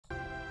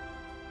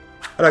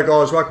Hello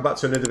guys, welcome back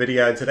to another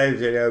video. In today's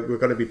video we're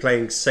going to be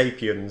playing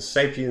Sapiens.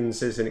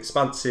 Sapiens is an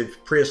expansive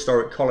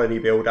prehistoric colony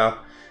builder.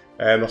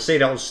 I've seen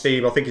it on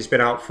Steam. I think it's been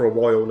out for a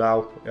while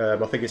now.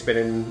 I think it's been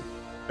in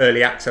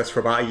early access for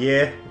about a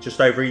year, just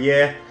over a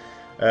year.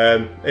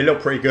 It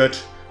looked pretty good,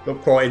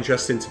 looked quite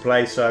interesting to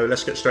play, so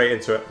let's get straight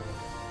into it.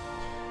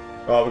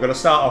 Right, we're going to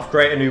start off,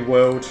 create a new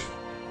world.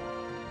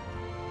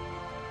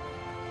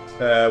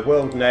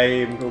 World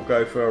name, we'll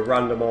go for a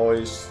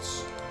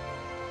randomised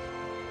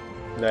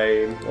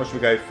name. What should we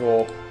go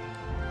for?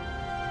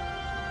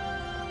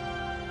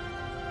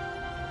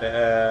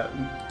 I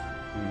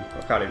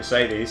can't even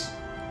say these.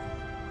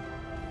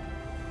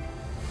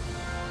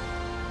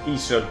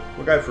 Esun.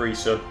 We'll go for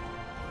Esun.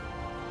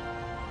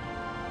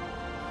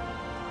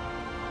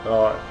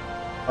 Alright.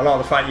 I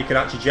like the fact you can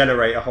actually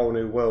generate a whole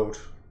new world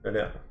in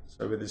it.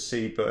 So with the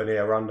C button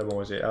here,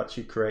 randomise it,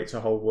 actually creates a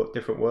whole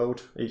different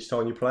world each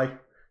time you play.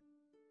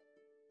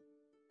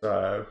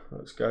 So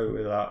let's go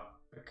with that.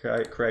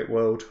 Okay, create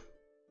world.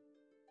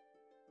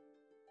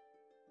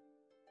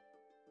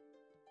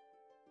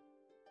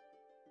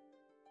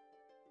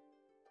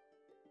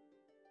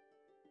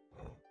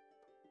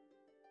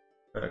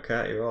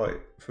 Okay, right.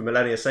 For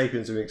millennia,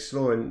 Sapiens have been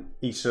exploring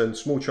Eastern.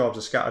 Small tribes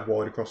are scattered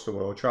wide across the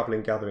world,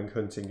 travelling, gathering,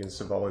 hunting and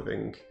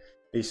surviving.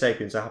 These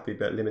Sapiens are happy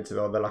but limited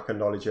by their lack of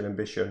knowledge and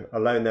ambition.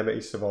 Alone they may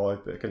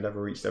survive but can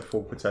never reach their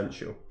full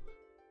potential.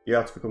 You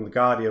have to become the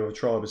guardian of a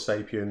tribe of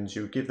Sapiens.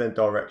 You give them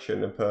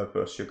direction and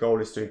purpose. Your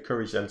goal is to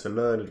encourage them to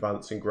learn,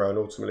 advance and grow, and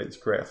ultimately to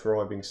create a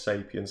thriving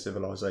Sapien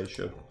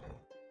civilization.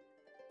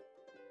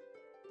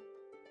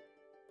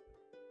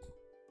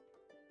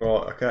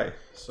 Right, okay,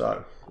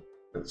 so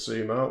let's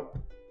zoom out,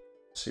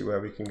 see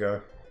where we can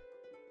go.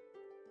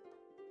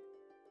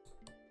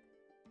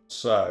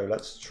 So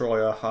let's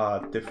try a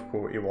hard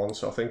difficulty one.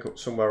 So I think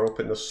somewhere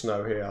up in the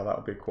snow here, that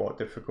would be quite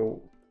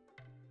difficult.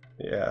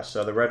 Yeah,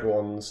 so the red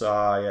ones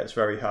are, yeah, it's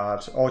very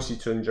hard. Icy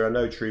tundra,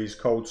 no trees,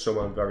 cold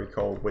summer, very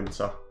cold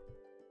winter.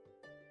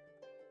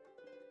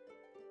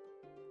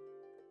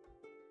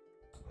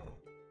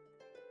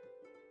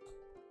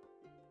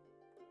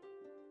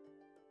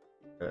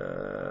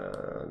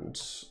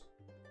 And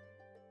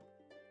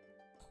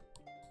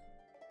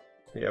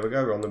yeah, we'll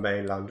go on the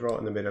mainland, right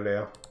in the middle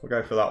here. We'll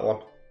go for that one.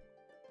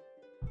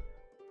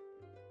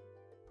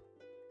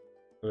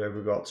 And then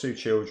we've got 2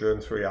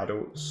 children, 3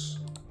 adults.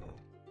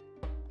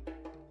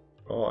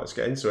 Alright, let's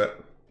get into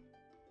it.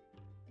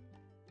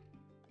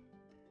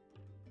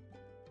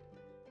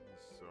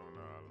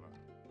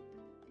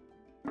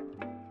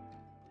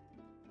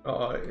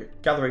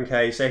 Alright, gathering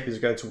hay. Sapiens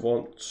are going to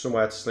want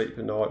somewhere to sleep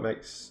at night.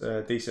 Makes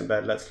a decent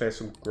bed. Let's clear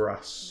some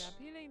grass.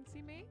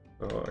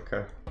 Alright,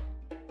 okay.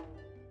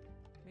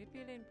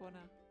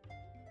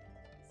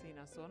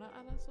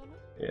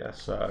 Yeah,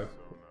 so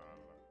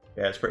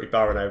yeah, it's pretty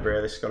barren over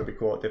here. This is going to be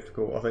quite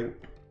difficult, I think.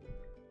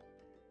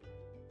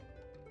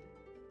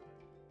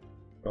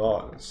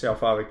 Right, let's see how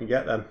far we can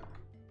get then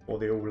before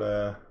they all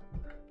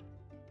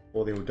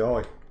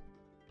die.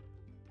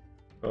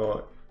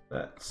 Right,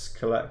 let's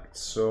collect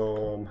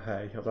some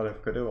hay. I don't know if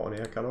I can do it on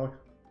here, can I?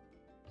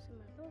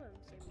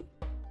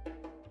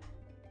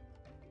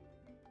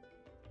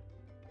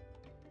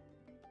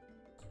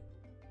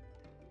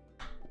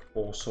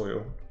 Or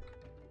soil.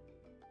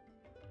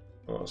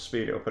 I'll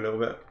speed it up a little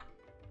bit.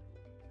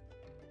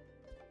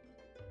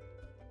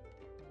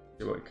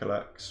 See what it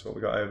collects. What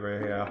we got over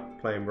here?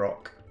 Plain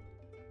rock.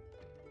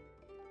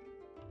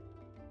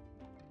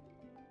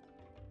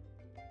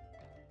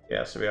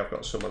 Yeah, so we have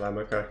got some of them,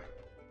 okay.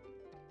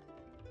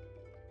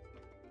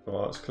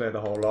 Alright, let's clear the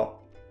whole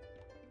lot.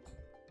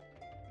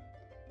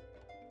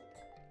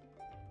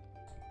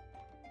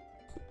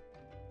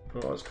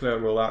 Alright, let's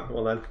clear all that. Come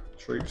on then.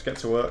 Troops, get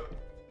to work.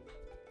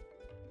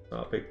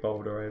 That big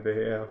boulder over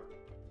here.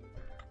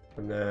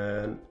 And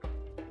then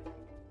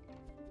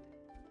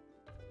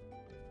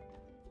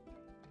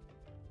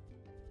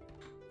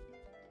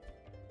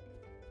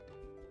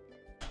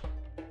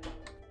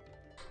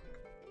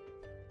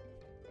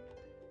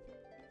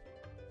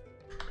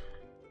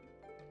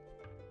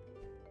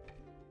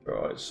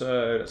right,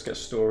 so let's get a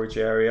storage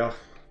area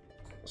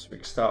so we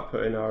can start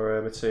putting our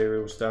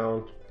materials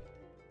down.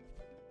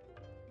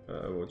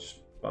 We'll just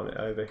run it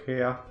over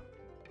here.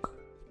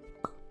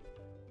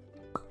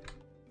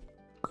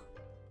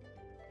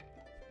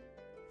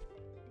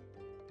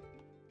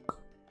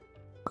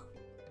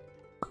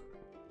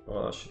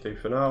 Well, that should do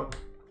for now.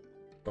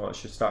 Right, I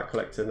should start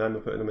collecting them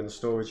and putting them in the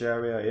storage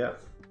area, yeah.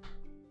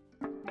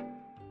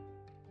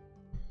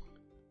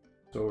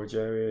 Storage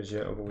areas,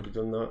 yeah, I've already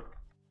done that.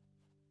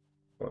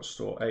 Right,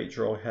 store 8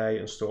 dry hay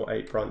and store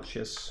 8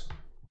 branches.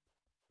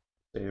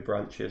 The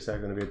branches, they're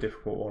going to be a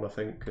difficult one, I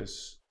think,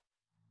 because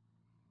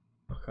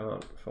I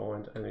can't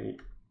find any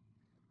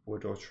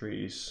wood or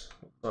trees.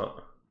 What's that?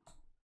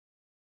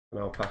 An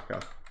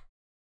alpaca.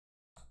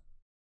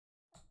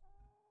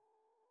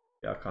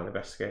 Yeah, I can't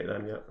investigate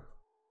them yet.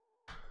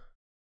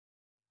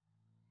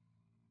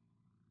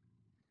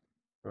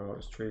 Right,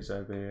 there's trees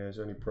over here. There's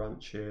only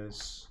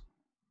branches.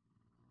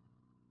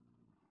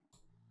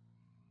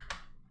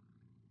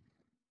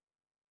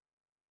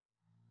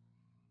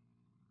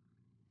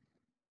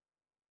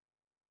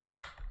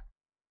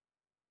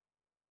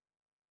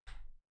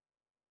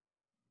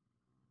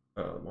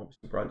 There might be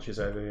some branches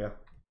over here.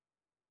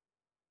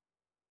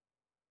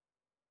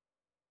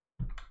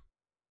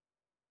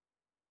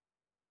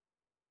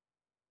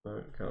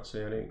 No, can't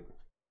see any.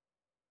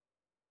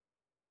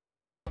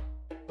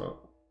 Oh,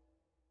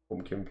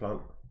 pumpkin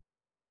plant.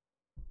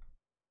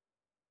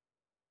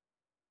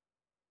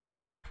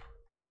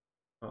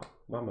 Oh,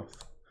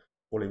 mammoth.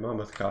 Woolly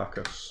mammoth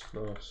carcass.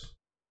 Nice.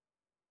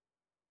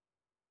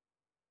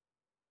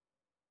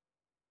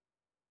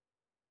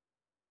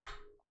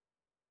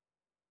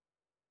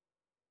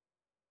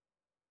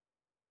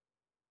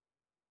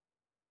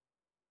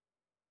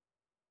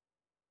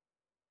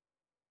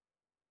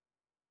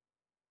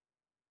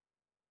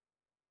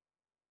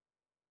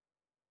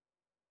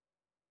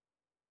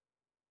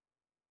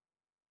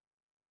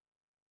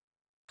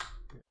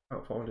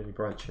 Can't find any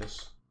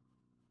branches.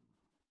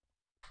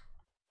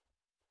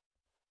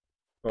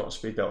 Got to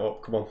speed that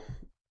up. Come on.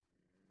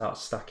 Start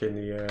stacking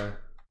the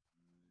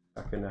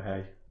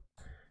hay.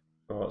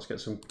 Right, let's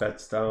get some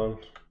beds down.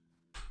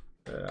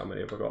 How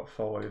many have I got?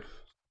 5.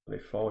 Only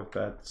 5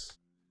 beds.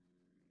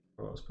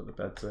 Right, let's put the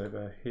beds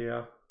over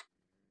here.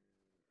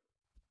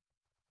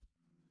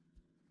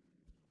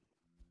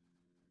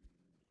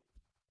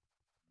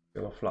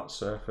 On a flat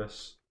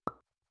surface.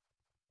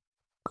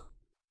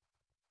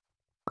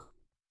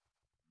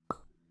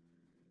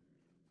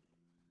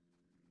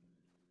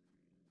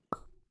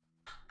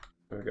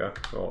 There we go.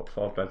 Got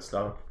 5 beds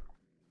down.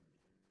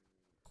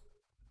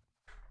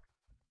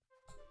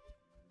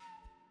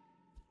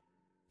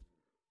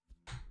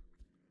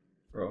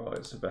 Right,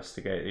 let's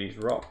investigate these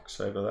rocks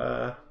over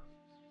there.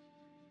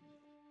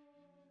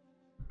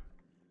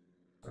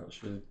 That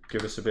should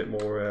give us a bit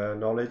more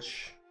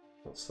knowledge.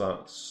 What's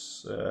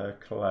that?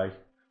 Clay.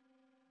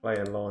 Clay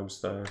and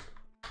limestone.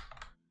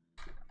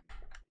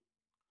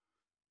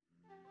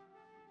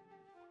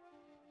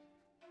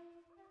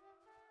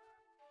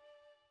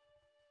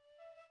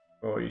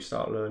 Oh, you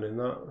start learning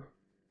that.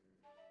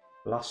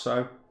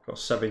 Lasso. Got a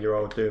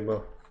 7-year-old doing my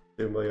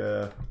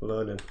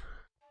learning.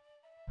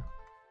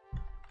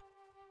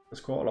 There's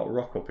quite a lot of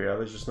rock up here.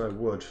 There's just no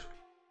wood.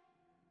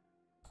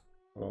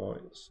 Right,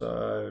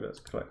 so let's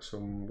collect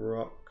some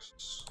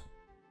rocks.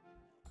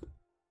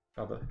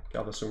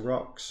 Gather some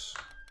rocks.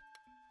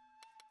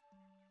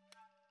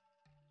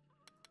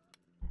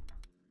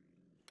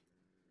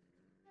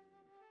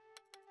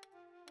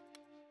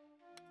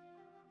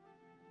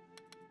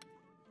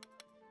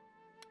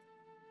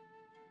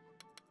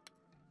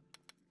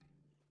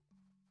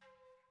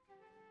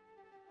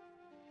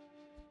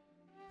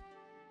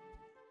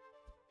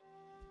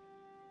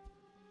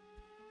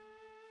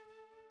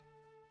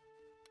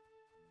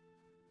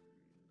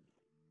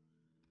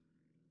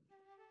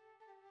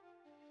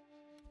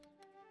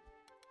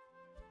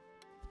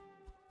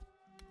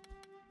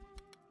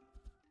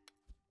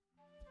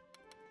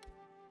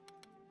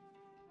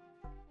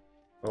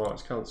 Alright,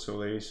 let's cancel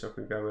these so I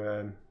can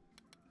go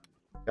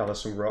gather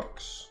some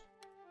rocks.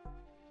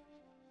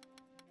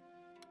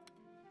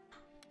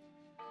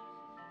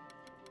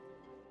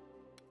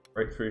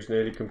 Breakthrough's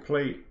nearly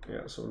complete.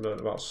 Yeah, so we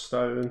learned about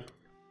stone.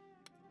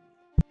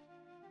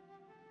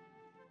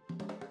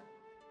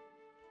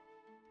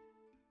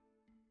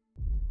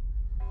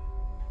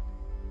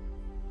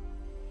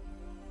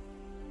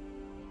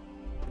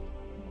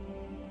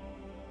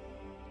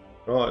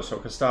 Right, so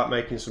I can start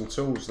making some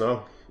tools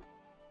now.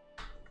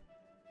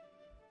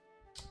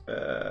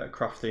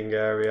 Crafting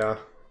area.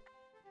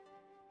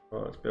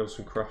 Right, let's build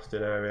some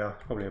crafting area.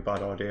 Probably a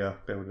bad idea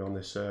building on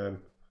this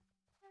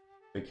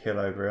big hill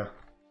over here.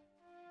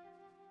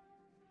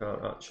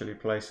 Can't actually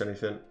place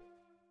anything.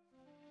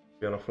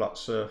 Be on a flat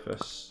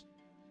surface.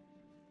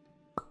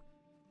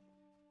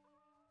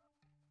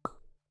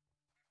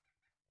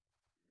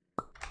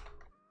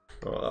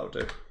 Right, that'll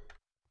do.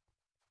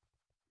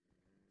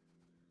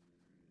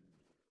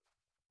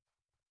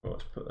 Right,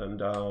 let's put them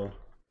down.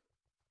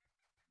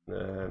 And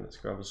then let's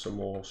grab some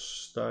more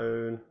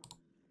stone.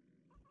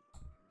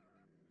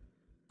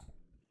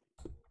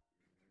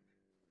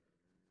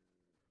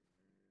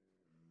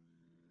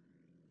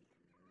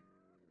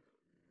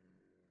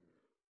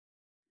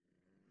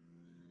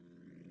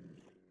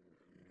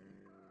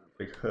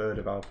 Big herd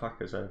of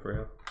alpacas over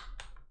here.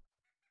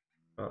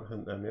 Can't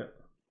hunt them yet.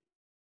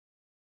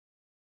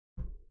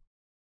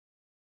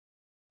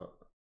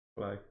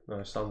 Clay,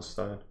 no,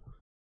 sandstone.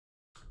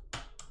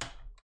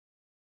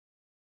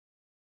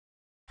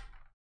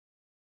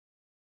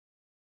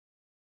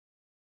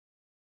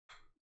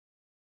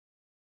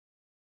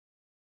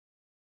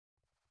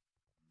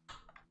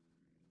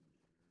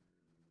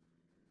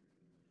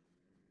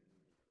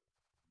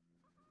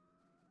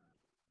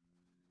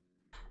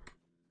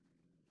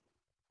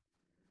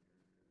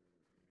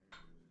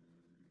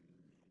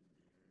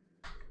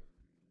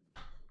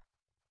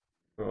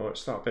 Right,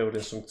 start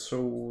building some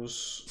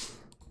tools.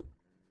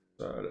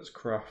 So let's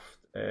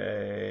craft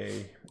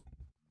a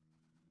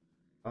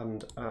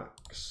hand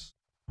axe.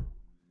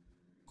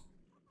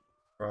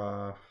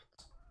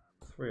 Craft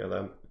 3 of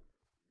them.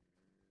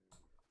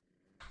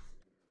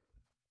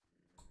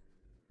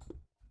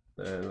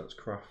 Then let's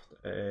craft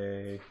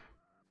a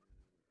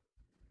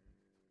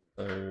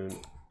Stone.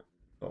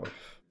 5.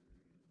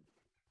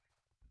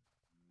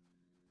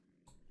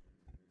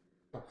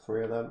 Got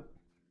 3 of them.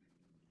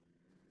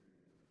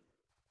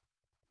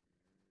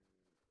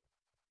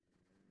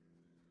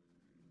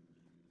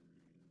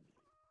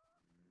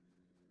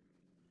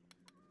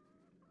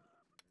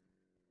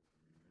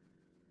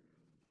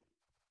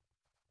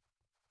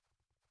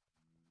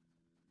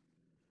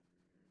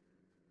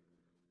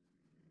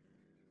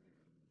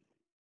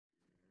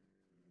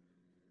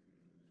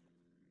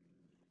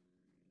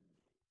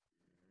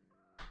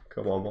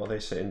 Come on, what are they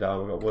sitting down?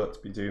 We've got work to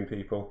be doing,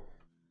 people.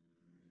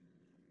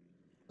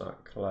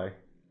 That clay.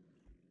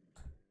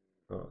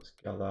 Oh, let's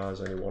gather.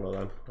 There's only one of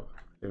them.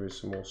 There is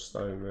some more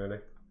stone, really.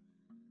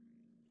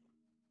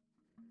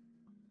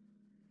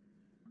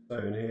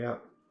 Stone here.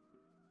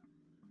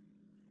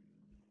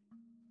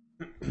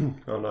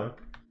 Oh no,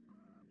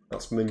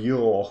 that's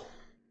manure.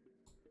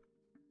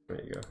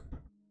 There you go.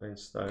 Plain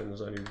stone.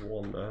 There's only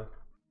one there.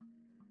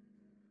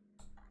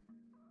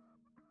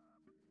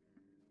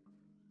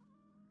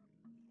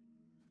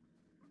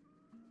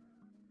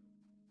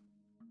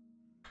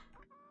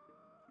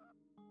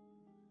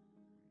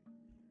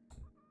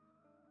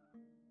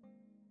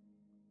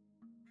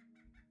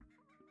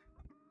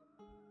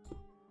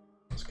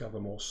 Let's gather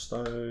more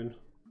stone.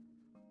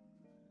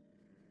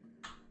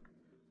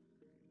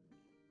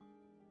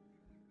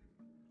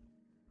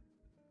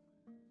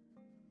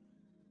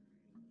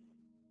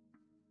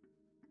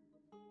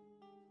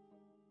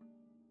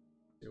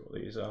 See what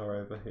these are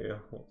over here.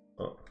 What's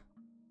that?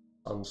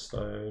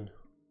 Sandstone.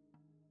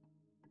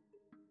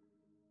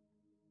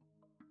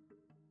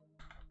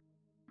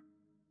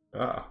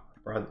 Ah,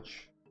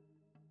 branch.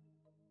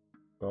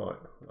 Right,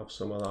 I'll have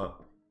some of that.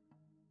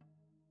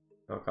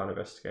 I can't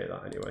investigate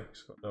that anyway,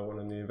 because I've got no one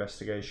in the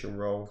investigation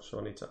role, so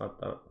I need to add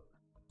that.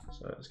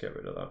 So let's get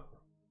rid of that.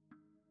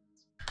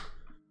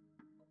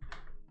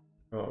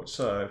 Right,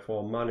 so if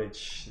I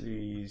manage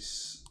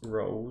these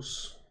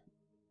roles,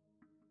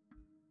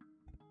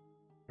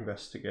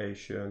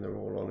 investigation, they're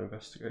all on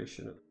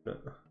investigation at the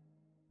minute.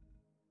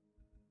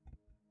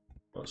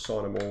 I'll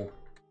assign them all.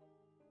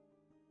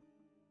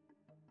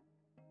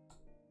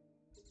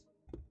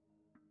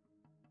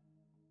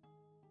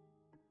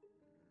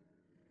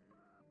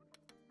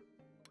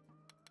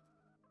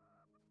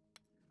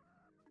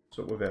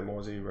 What's up with him?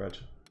 Was he red?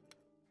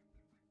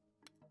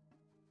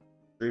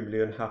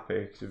 Extremely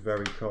unhappy because it's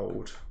very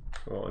cold.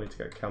 Oh, I need to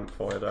get a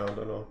campfire down,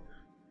 don't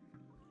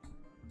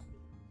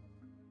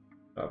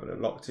I haven't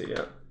unlocked it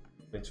yet.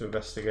 I need to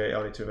investigate.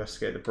 I need to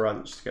investigate the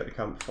branch to get the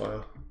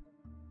campfire.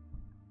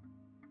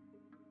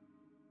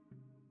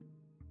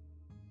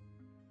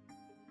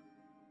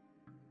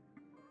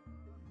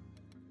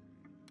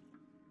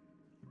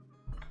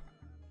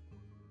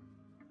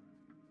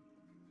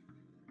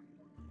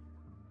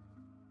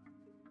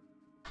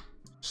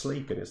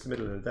 Sleeping, it's the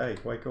middle of the day.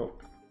 Wake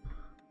up.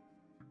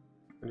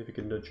 And if you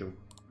can nudge them.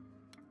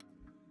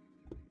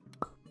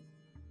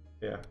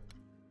 Yeah.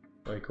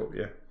 Wake up,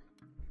 yeah.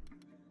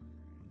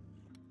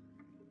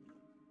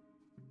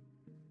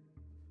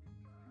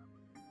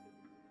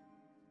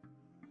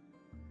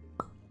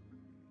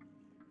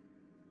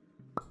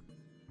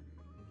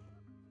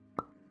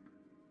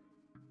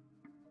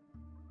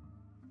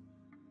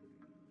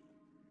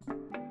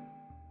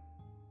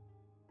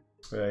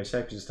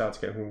 Sapiens start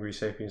to get hungry.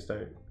 Sapiens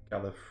don't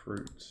gather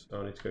fruit.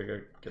 I need to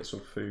go get some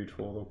food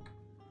for them.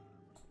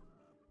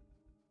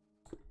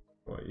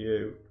 Right,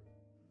 you.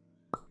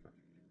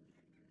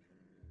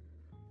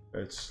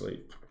 Go to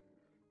sleep.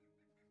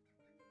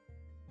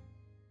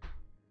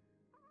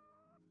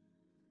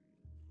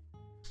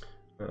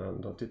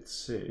 And I did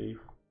see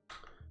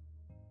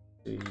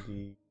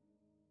the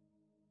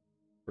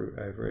fruit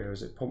over here.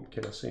 Is it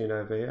pumpkin I seen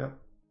over here?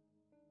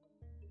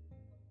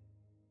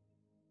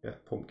 Yeah,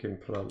 pumpkin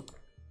plant.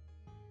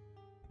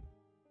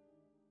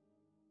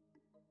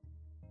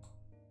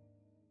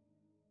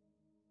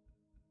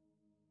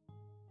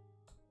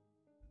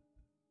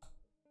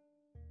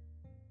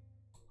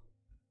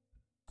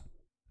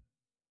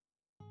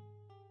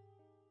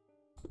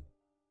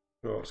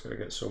 Oh, it's going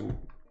to get some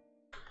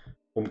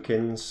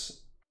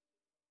pumpkins.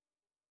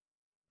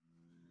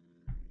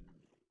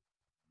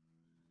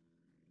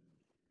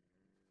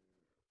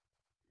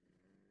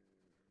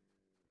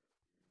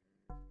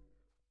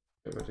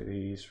 Get rid of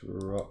these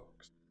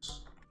rocks.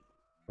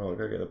 Oh, I'll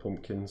go get the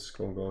pumpkins.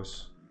 Come on,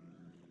 guys.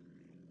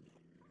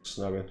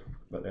 Snowing,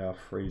 but they are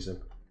freezing.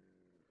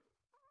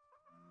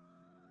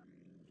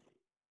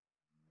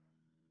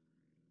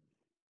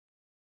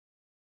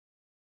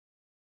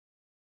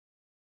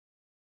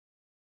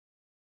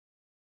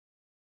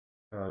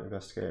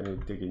 Investigate any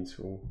digging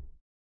tool.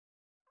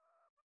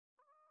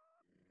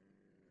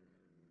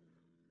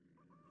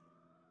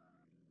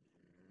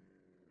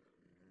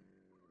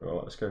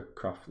 Right, let's go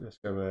craft. Let's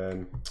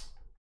go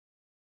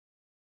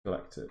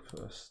collect it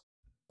first,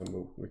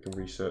 and we can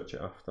research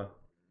it after.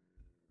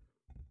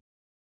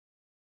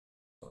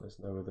 But there's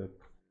no other.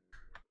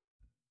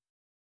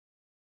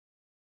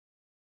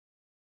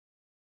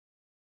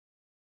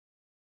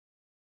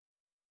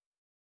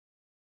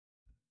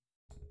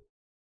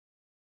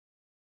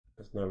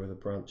 no other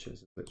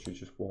branches, it's literally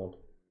just one.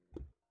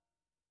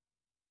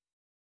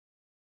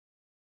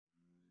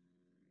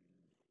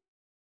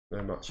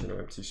 No matching or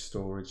empty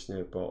storage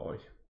nearby.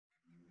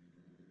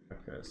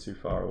 Okay, it's too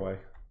far away.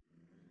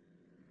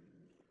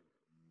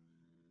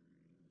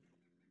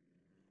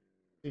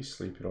 He's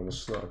sleeping on the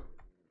snow.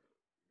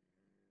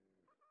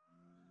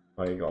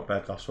 Oh, you got a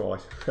bed, that's why.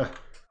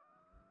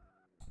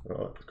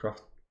 Right,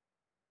 craft.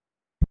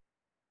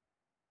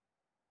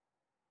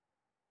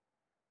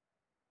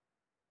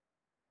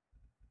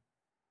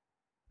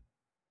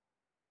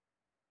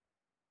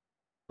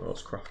 Oh,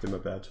 let's craft him a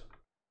bed.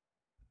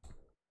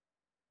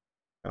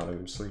 Can't have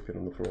him sleeping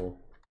on the floor,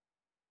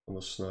 on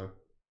the snow.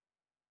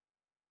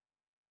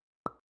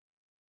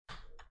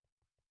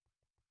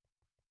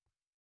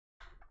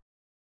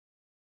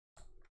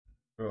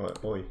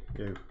 Right, boy,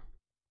 you.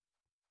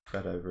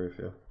 Bed over here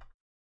for you.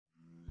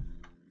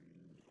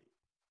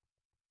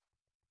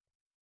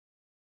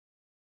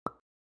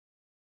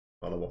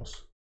 Well, I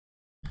was.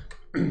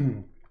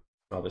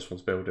 Oh, this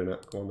one's building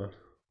it. Come on then.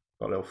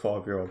 Got a little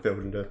 5-year-old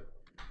building a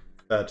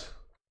bed.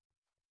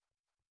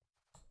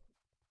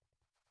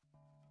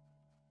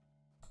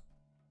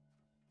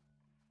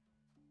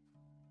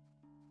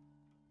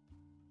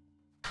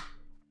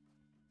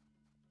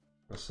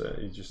 That's it.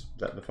 You just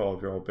let the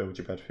 5-year-old build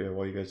your bed for you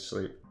while you go to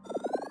sleep.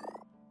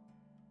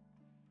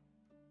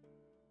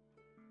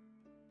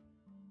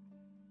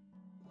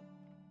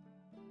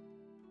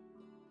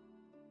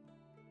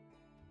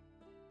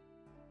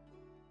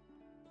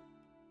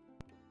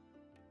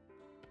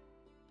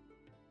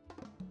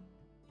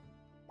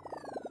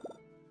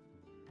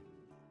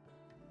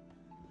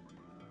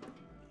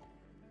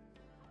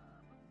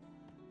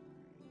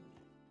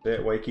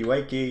 Wakey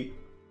wakey.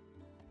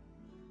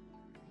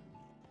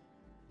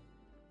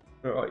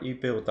 Alright, you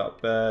build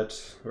that bed.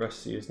 The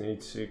rest of you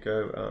need to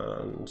go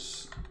and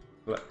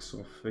collect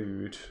some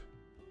food.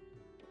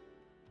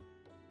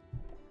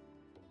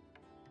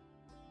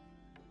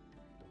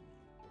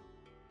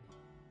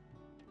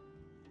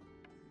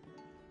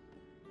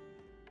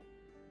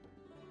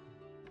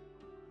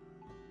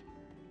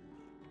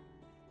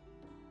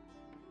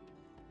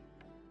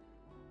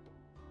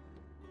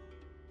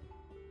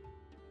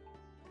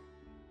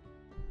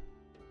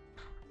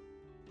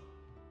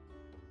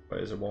 But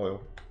it's a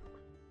while.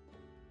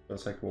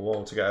 It's gonna take them a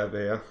while to get over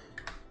here.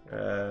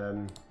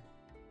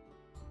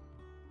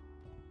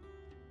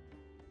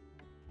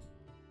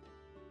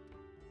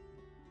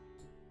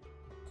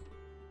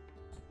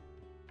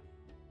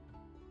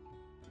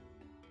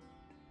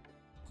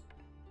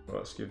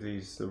 Let's give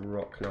these the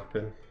rock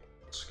knapping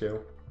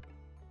skill.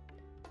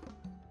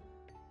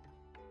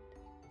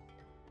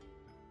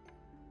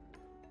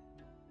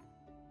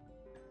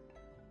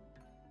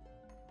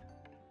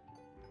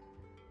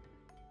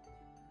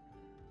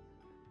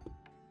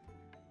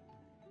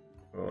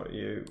 Right,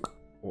 you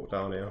walk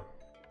down here.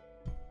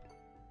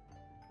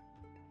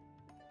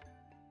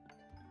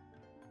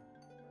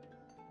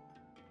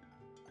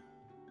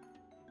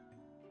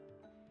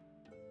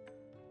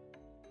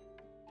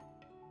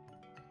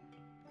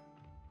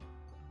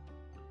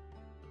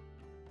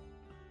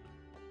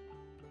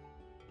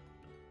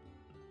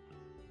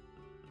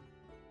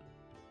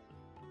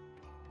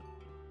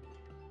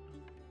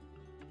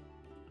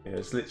 Yeah,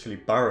 it's literally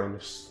barren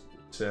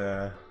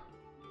to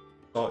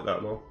like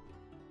that more.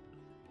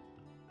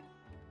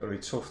 It'll be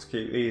tough to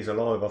keep these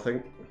alive, I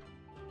think.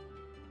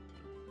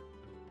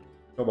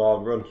 Come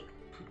on, run.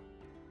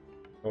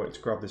 I want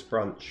to grab this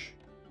branch.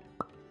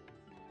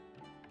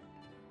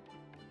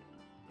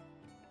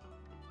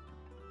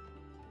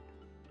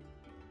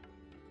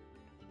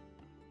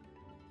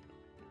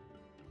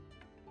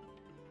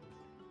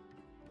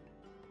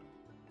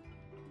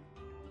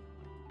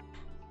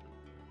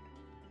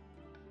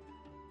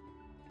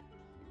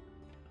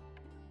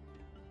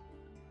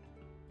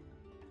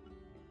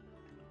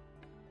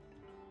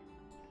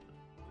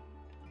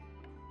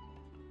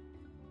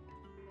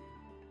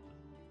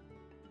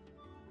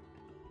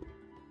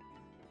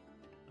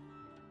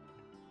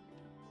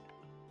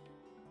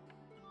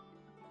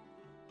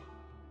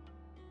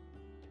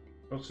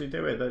 What's he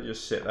doing? Don't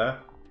just sit there.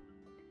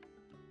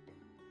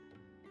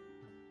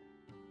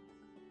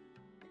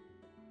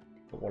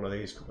 Got one of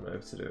these coming over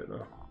to do it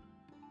now.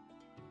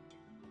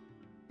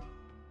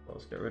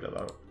 Let's get rid of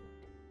that.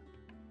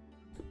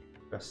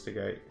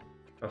 Investigate.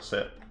 That's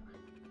it.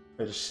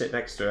 And just sit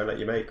next to her and let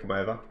your mate come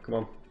over. Come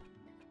on.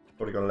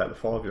 Probably gonna let the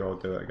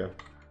 5-year-old do it again.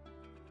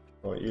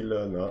 Right, you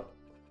learn that.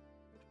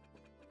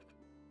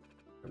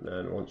 And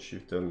then once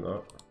you've done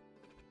that,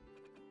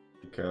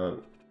 you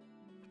can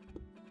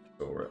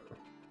store it.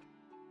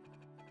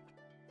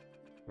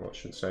 Well, it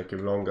shouldn't take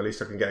him long. At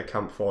least I can get a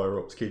campfire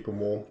up to keep him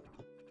warm.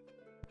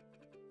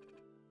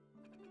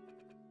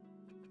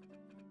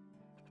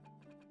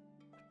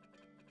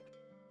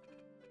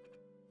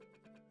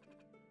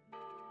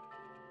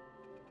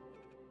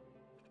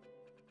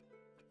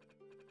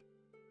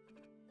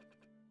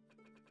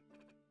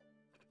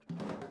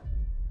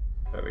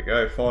 There we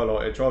go,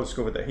 firelighted. Drive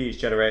discovered that heat is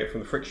generated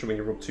from the friction when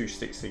you rub two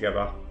sticks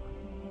together.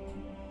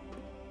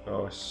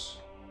 Nice.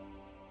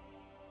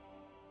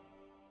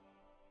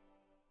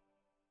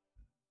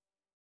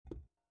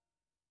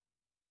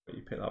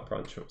 pick that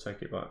branch up,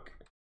 take it back.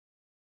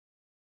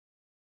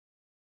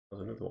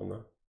 There's another one there.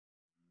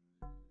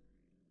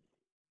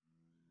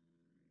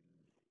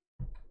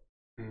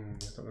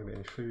 There's not going to be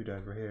any food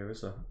over here,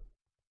 is there?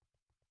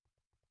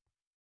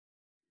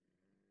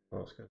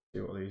 Well, let's go see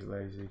what these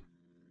lazy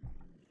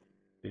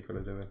people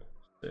are doing.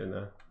 Sitting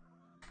there.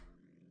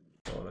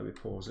 Oh, let me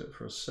pause it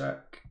for a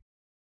sec.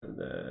 And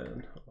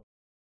then I'll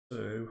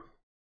do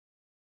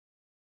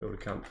build a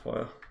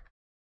campfire.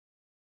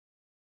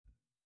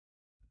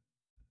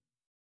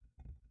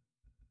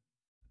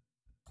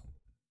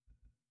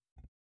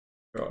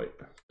 Right,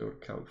 build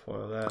a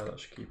campfire there, that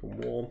should keep them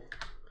warm.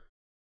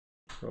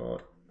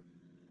 Right,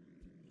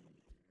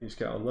 let's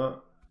get on that.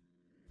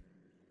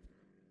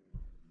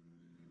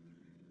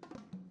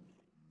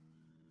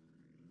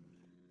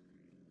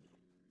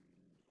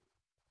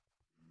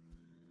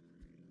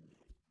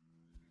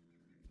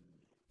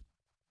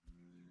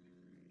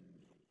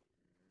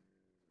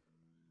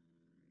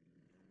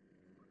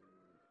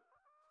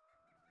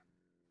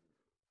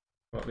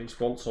 At least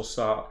once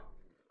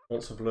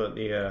I've learnt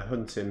the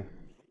hunting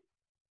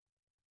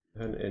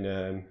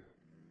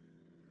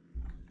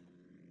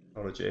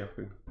technology, I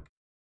can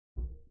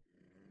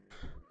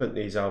hunt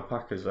these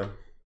alpacas then.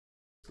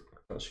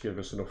 That should give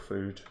us enough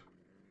food.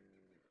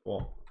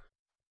 What?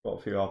 Got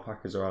a few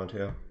alpacas around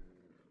here.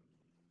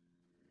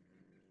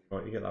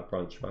 Right, you get that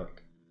branch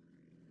back.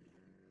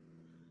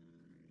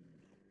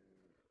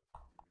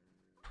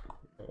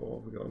 Oh,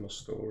 what have we got in my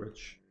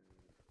storage?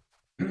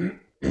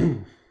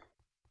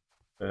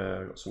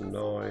 Got some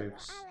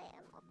knives,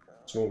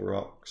 small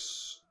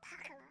rocks,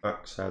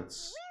 axe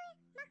heads.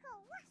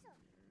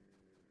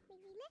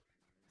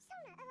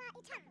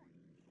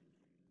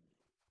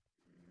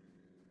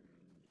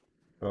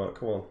 Right,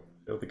 come on,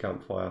 build the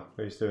campfire.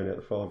 Who's doing it?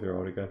 The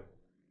 5-year-old again.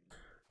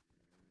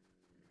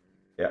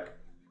 Yeah.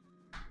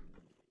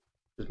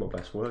 This is my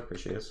best worker,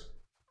 she is.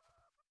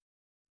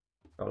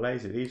 How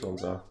lazy these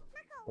ones are.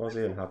 Why is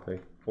he unhappy?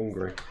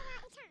 Hungry.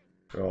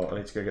 Right, I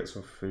need to go get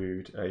some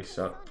food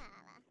ASAP.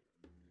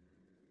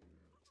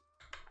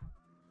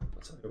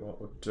 I'll tell you what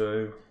we'll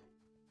do.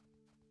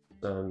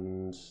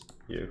 And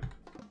you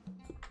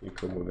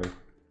come with me.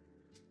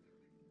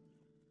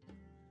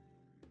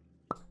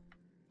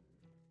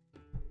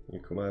 You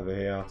come over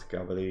here to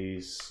gather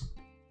these.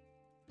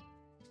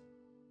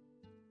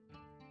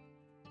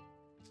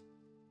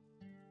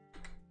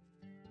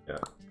 Yeah,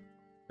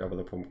 gather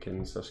the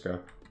pumpkins, let's go.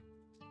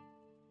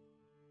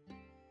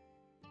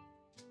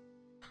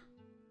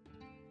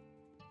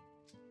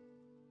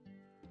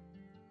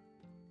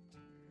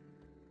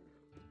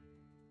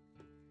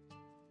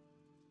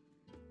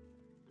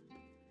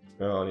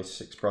 Oh, I need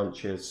 6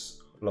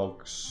 branches,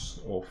 logs,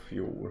 or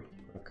fuel.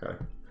 Okay.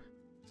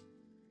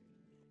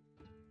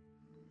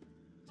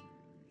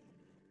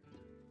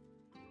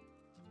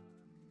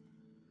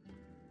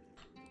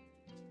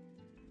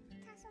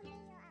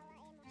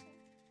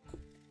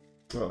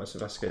 Right, let's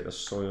investigate the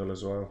soil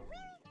as well.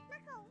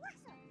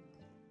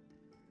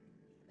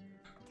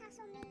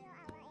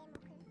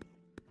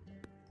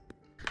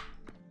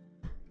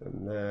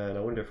 And then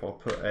I wonder if I'll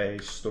put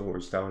a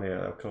storage down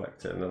here, I'll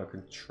collect it and then I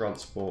can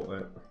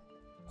transport it.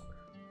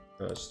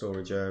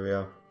 Storage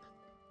area.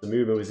 The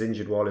mover was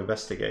injured while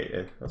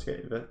investigating. Let's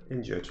get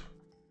injured.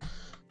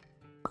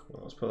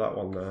 Well, let's put that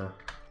one there.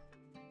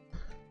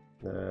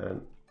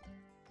 Then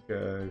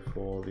go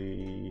for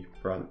the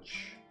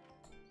branch.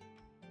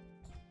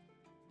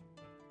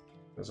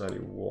 There's only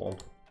one.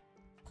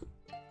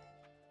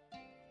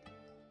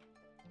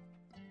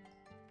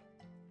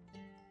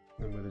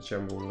 And with a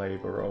general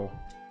labour role.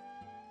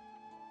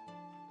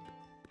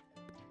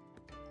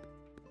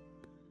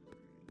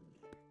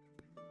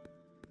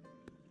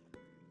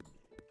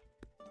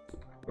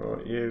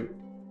 Right, you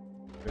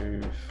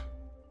move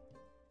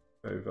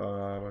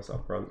over. Where's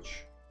that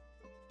branch?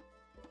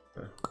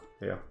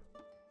 Here.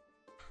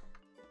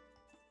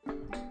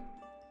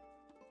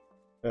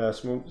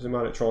 Some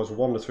Zimanic tribes will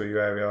wander through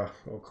your area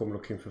or come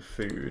looking for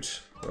food.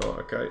 Right,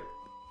 okay.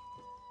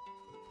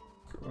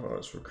 Right,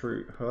 let's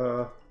recruit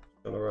her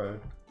on her own.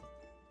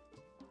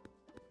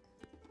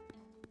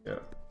 Yeah.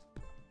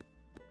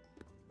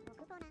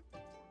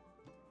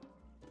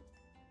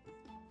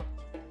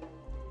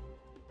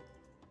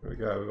 There we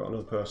go, we've got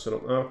another person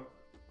up now.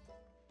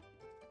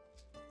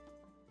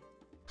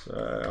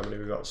 So, how many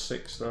we got?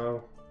 6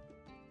 now.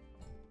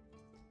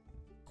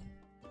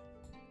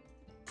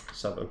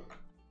 7.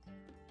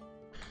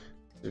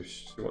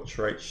 See what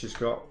traits she's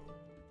got.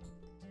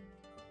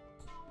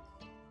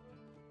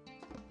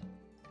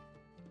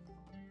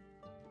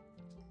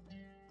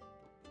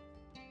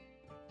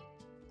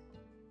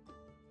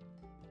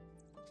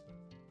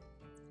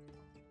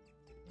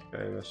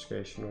 Okay,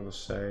 investigation all the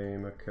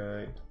same,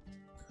 okay.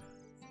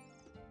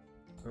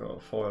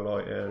 Got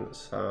firelighting,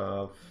 let's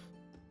have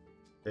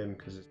him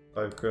because it's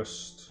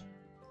focused.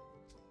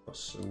 Got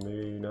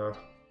Samuna.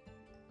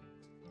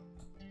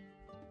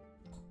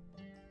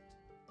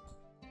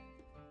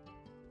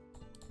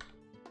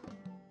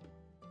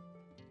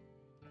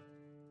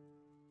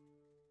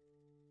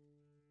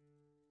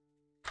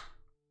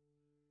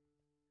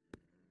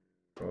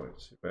 Right,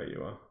 see where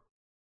you are.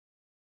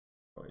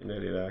 Right, you're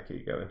nearly there,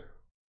 keep going.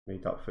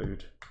 Need that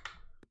food.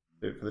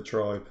 Do it for the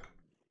tribe.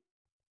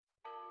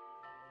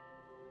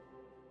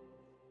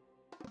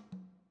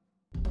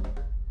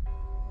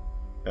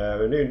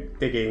 We're doing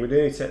digging, we're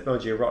doing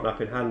technology, rotten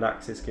up in hand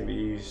axes can be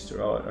used.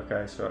 Right,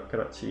 okay, so I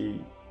can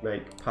actually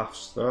make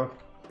paths now.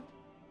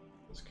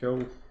 That's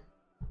cool.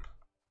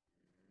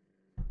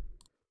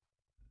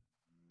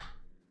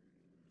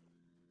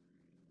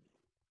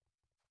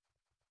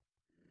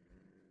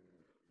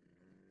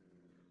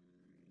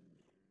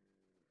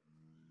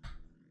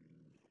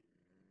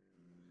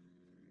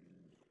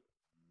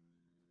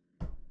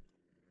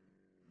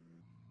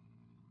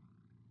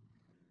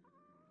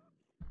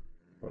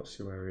 Let's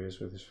see where he is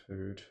with his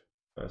food.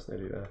 That's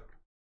nearly there.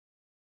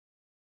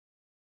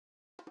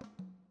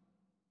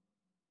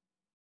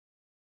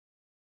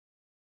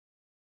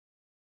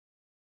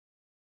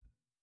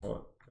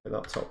 Right,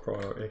 that top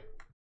priority.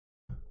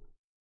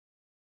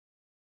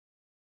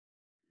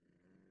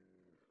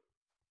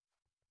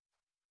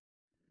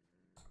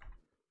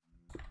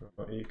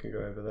 Right, you can go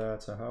over there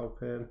to help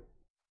him.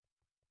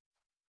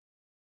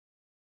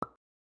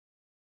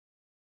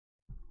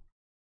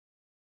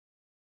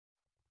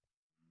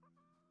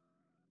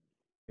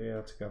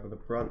 Here to gather the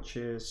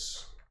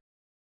branches.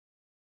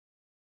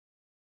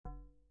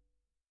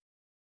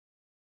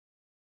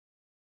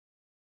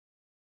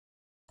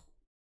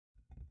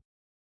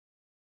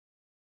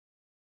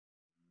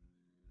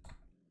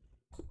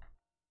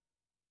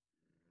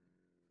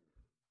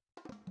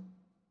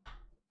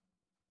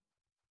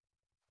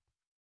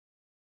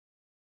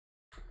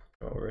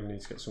 Oh, we really need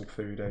to get some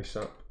food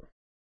ASAP.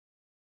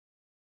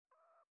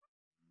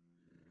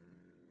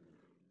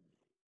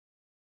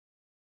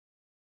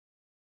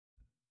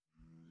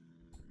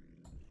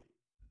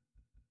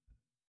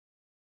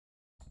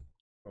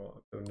 Right,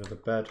 build another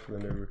bed for the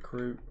new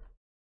recruit.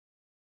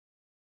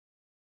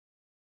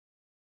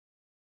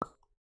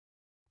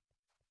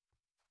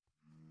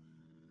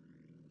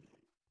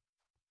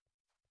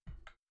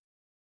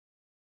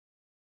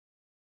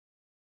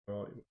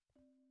 Right,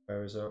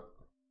 where is that?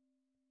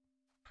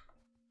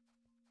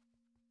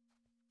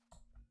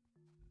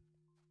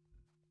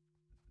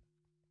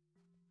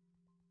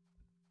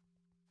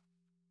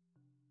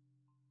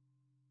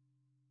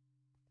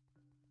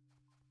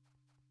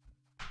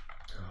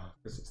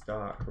 Because it's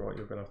dark, right,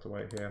 you're gonna have to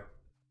wait here.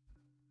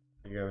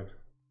 Where are you going?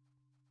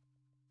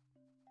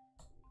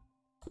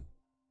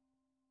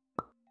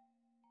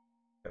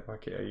 Get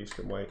back here, you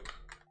can wait.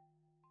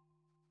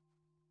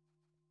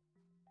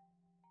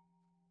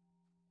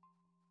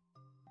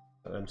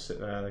 Let them sit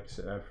there, they can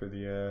sit there through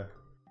the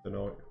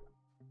night.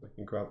 They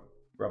can grab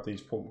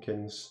these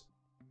pumpkins.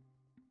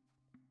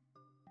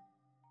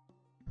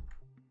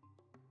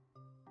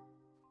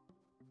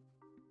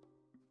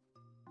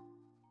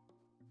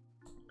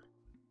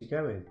 Where's he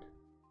going?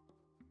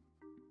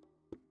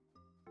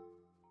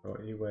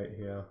 Right, you wait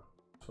here,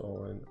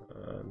 fine,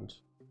 and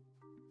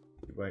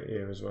you wait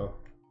here as well.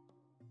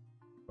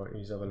 Right,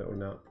 you have a little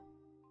nap.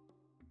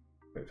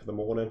 Wait for the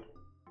morning.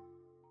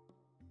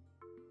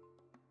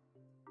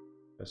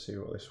 Let's see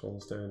what this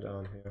one's doing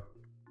down here.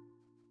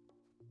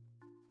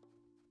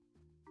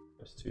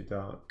 It's too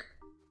dark.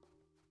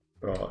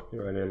 Right,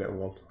 you're only a little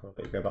one. I'll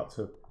let you go back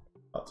to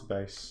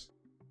base.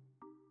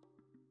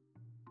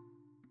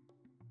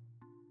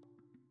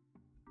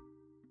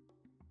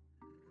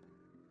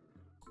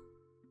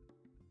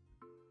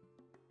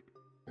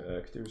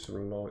 Could do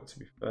some light to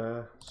be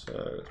fair. So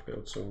let's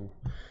build some.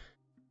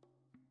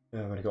 Yeah,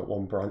 I've only got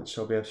one branch,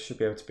 so should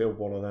be able to build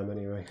one of them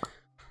anyway.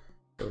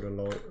 Build a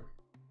light.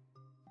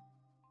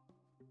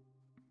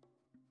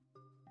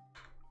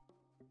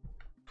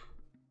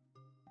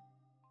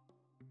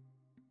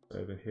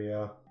 Over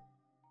here.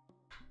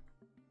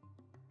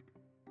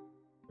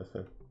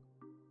 Nothing.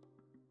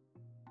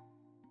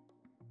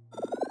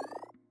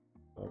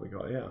 What we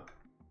got here?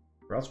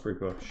 Raspberry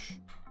bush.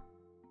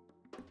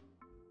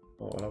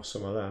 Oh, I'll have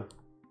some of them.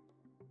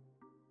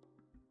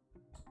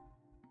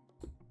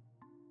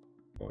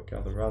 Might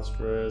gather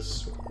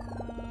raspberries.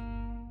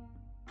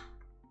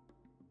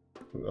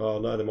 Oh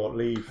no, they might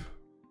leave.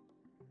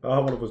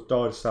 Oh, one of us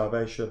died of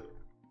starvation.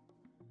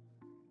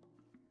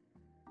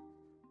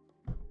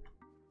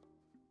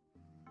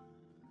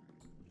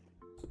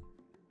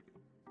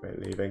 Wait,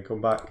 leaving,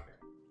 come back.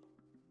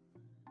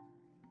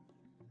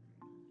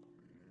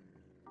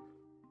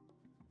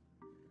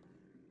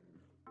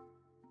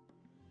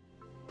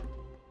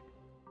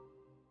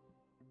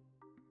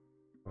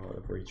 Oh,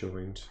 they've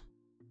rejoined.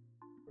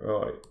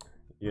 Right,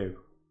 you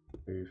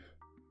move.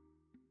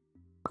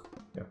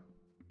 Yeah,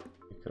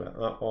 you collect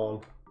that one.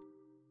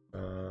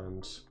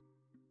 And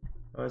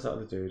oh, is that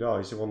the dude? Oh,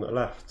 he's the one that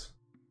left.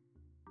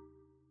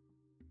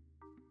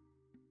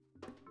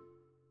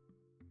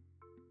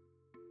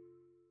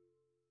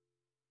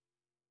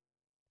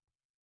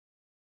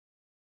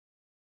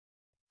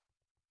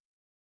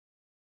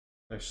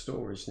 No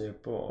storage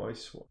nearby,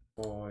 so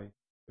what if I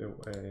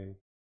built a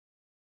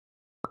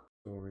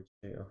storage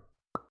here?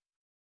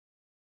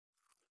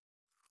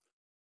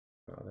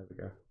 Oh, there we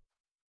go.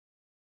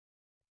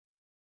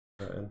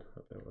 then.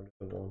 I don't want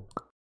another one.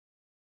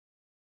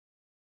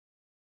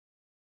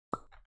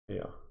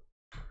 Yeah.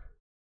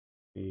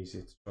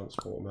 Easy to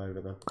transport them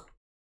over then.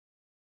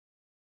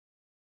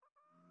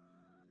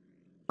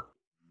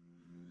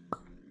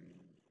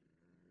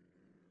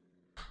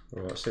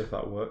 Alright, see if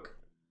that'll work.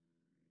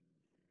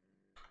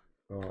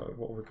 Alright,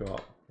 what have we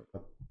got?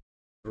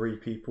 3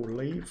 people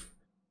leave?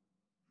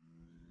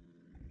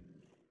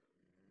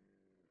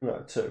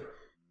 No, 2.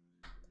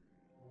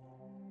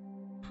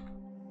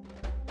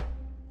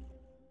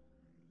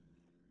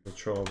 The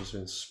tribe has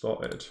been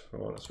spotted.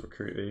 Alright, let's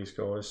recruit these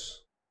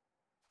guys.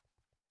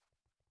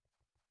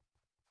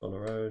 On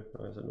our own.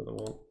 There's another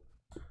one.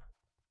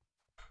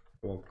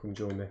 Come on, come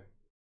join me.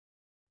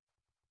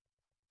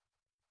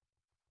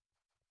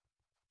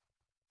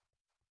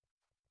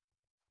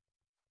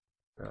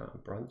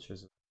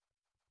 Branches.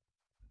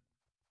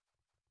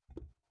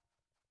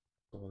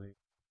 All these.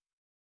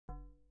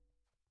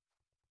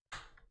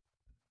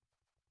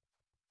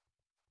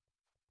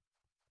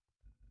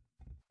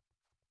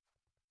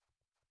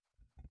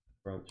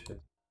 Branches.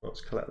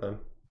 Let's collect them.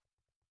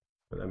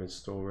 Put them in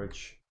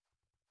storage.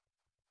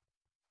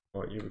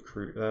 Right, you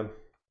recruit them.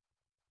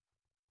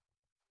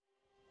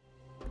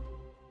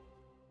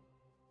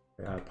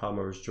 Yeah,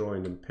 Palmer has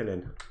joined and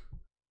pinning.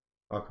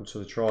 Welcome to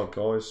the tribe,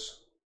 guys.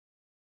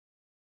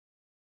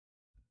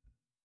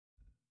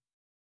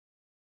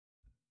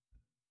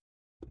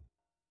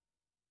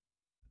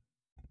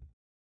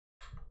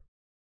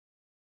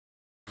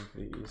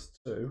 These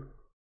 2.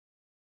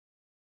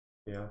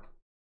 Yeah.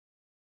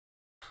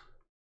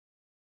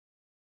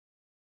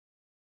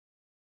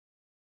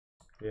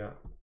 Yeah.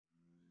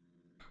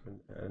 And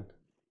then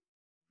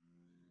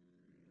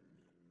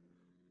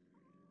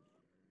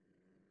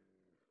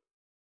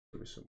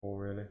do some more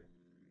really.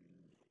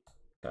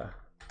 Yeah.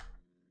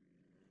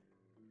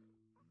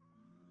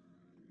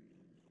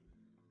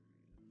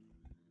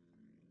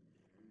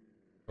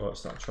 Right,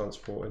 start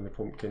transporting the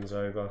pumpkins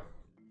over.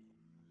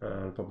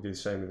 And probably do the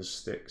same with the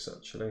sticks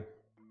actually.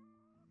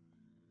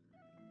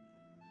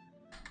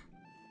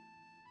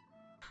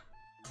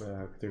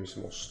 Do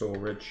some more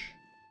storage.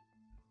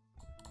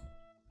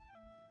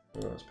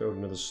 Let's build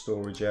another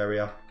storage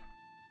area.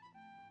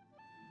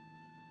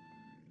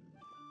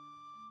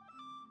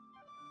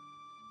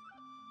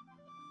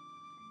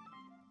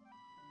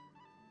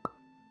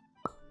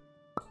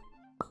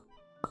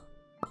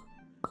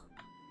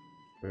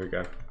 There we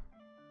go.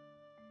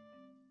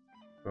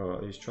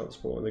 Alright, he's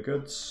transporting the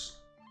goods.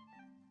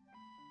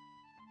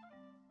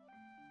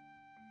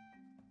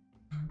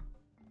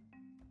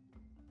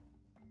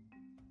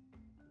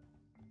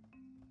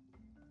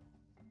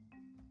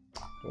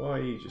 Why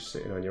are you just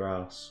sitting on your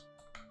ass?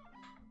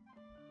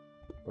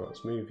 Right,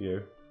 let's move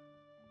you.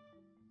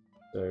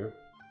 So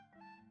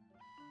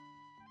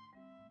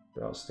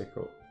that'll stick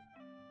up.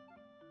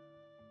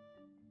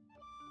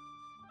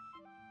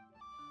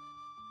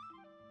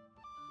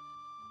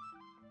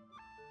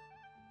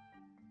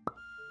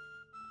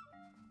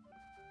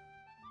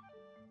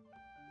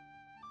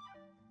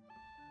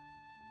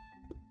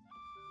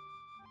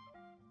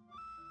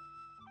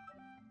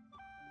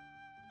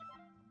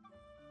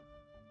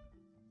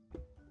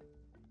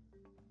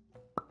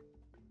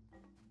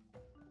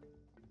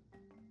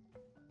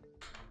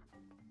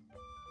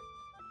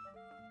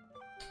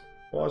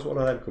 Why is one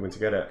of them coming to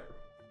get it?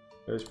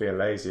 They're just being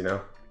lazy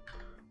now.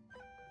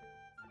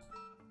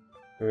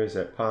 Who is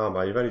it?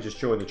 Palmer. You've only just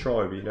joined the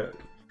tribe, you know.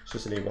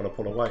 Doesn't even want to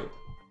pull away.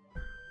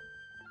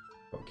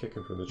 Got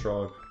kicking from the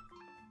tribe.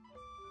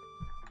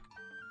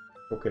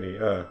 What can he?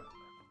 That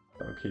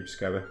keeps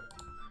going.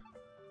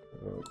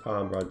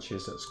 Palm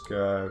branches. Let's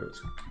go.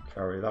 Let's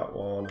carry that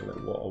one, and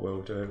then what I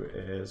will do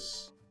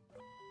is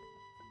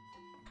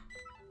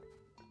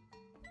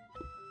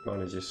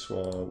manage this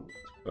one.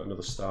 Let's put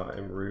another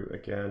starting route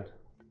again.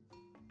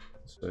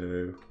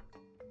 So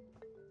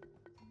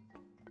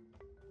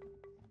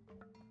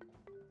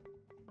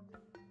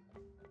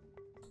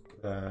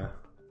there,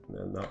 and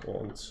then that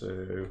one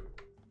to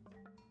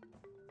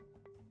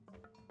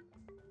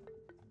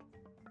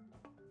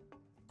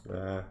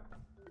there,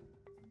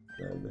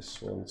 and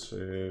this one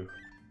to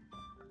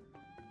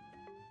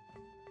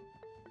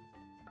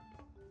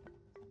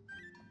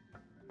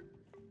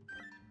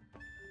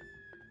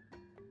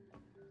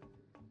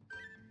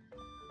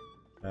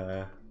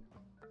there.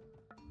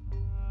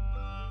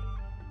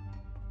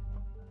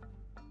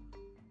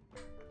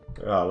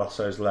 Ah,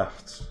 Lasso's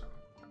left.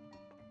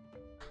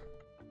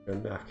 Go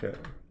knack it.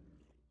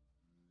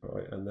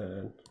 Right, and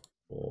then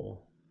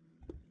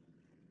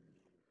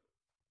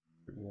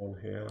one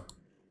here.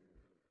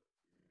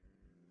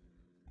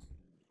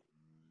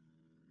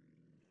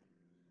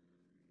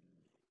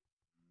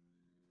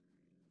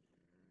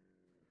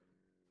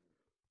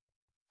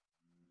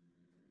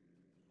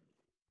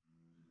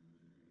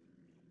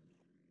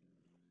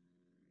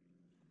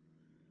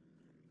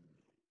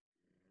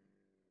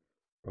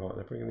 Right,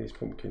 they're bringing these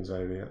pumpkins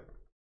over yet.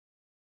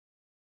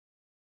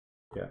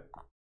 Yeah.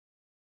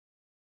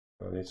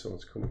 I need someone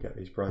to come and get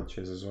these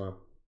branches as well.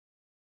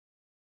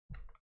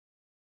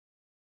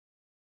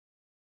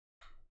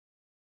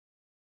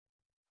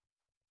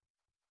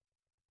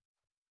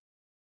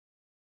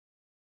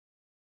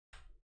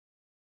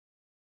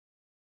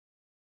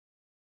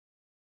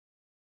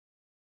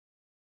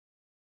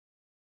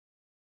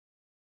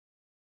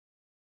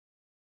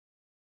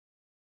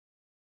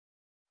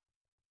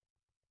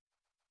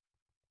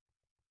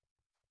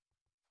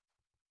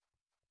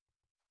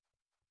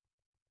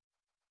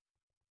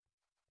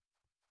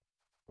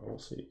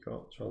 What's he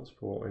got?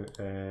 Transporting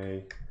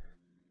a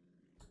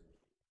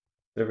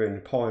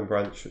delivering pine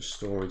branch at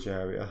storage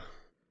area.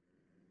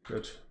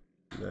 Good.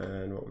 And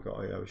then what we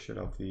got here? We should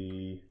have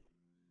the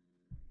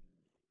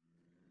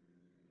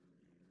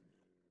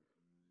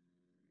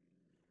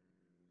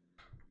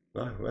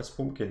no. Where's the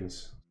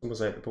pumpkins?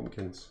 Someone's ate the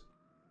pumpkins.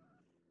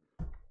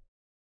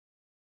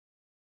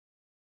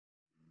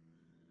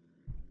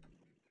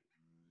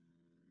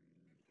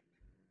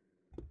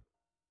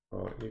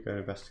 Right, you go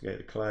investigate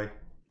the clay.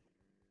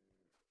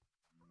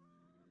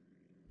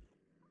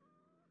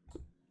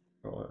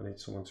 Right, I need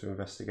someone to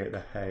investigate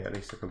the hay. At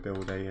least I can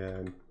build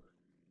a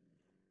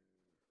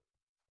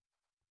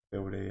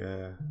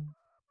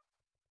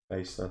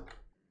base then,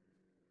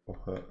 or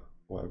hut,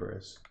 whatever it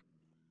is.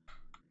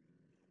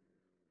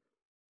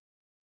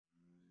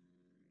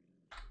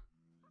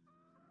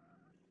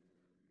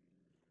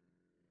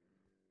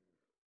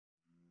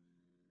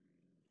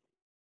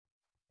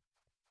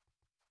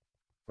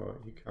 Right,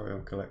 you carry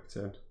on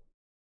collecting.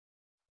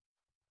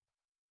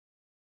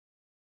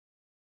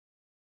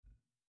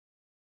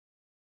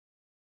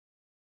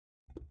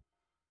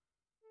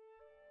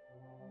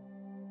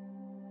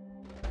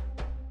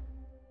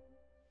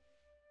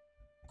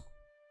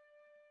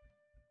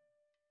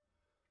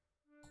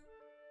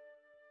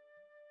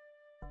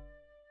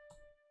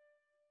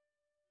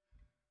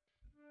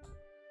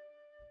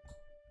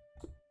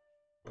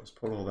 Let's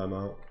pull all them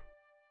out.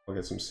 I'll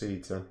get some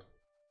seeds then.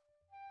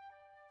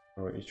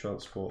 Alright, you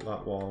transport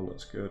that one,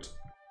 that's good.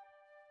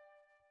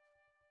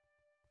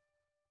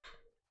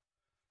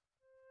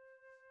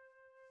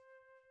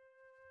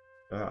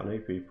 I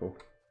need people.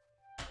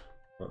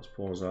 Let's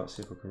pause that,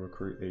 see if we can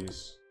recruit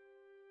these.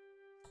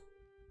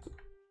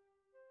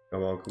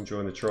 Come on, come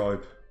join the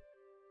tribe.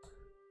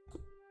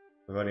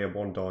 I've only had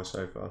one die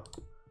so far.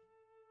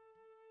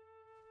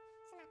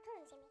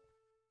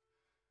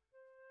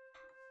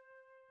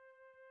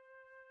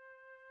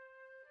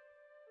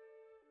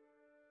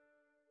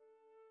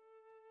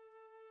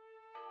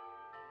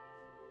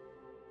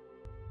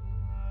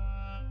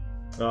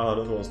 Oh,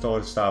 another one's died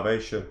of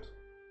starvation.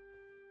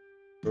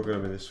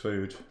 Struggling with this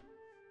food.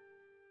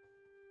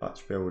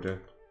 Patch building.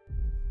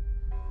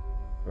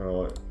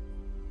 Right.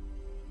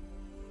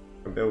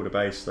 I can build a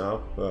base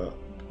now, but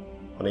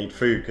I need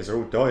food because they're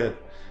all dying.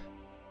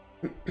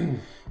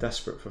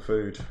 Desperate for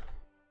food.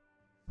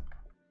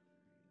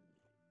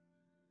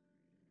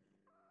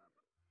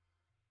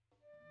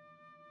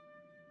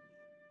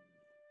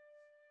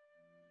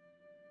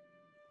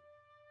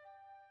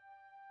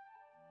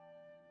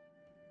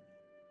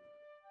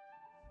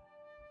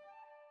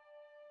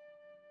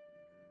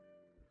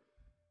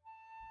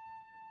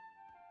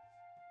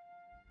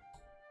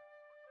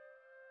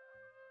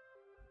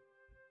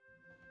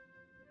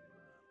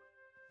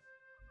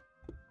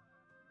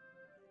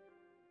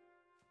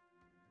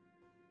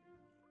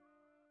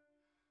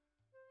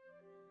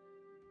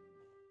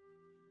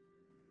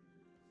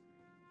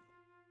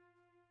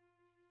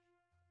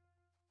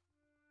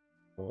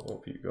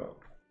 What have you got?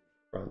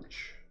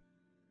 Branch.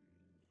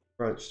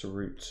 Branch to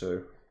route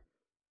 2.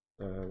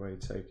 Where are you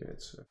taking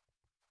it to?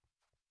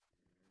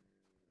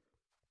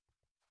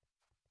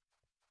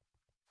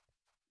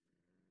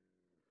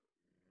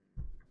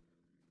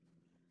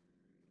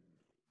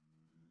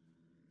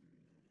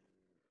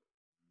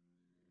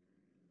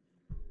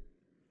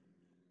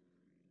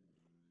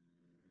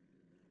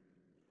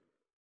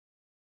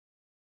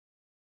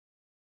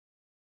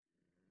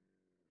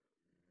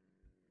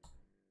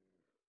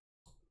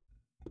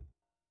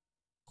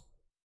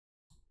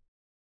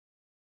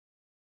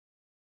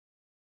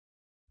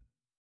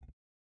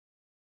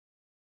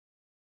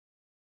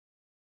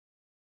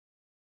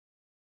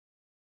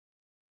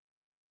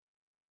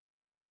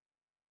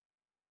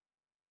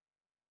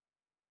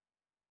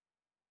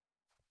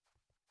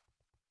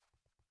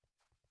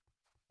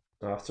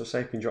 After a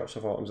sapien drops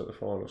off items at the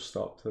final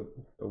stop, they'll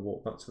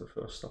walk back to the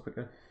first stop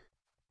again.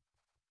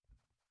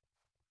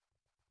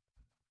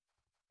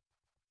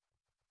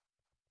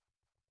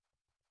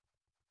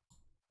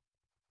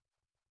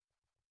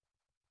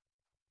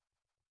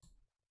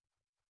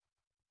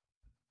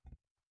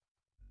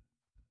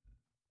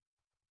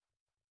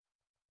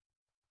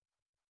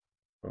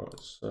 Right,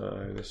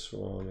 so this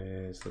one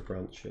is the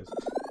branches.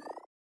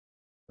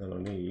 Then I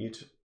need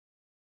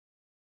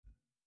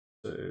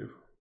to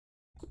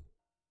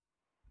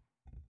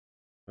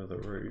another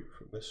route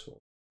from this one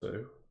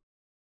to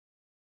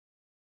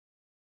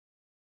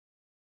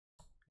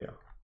yeah.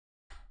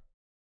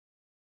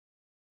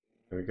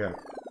 There we go.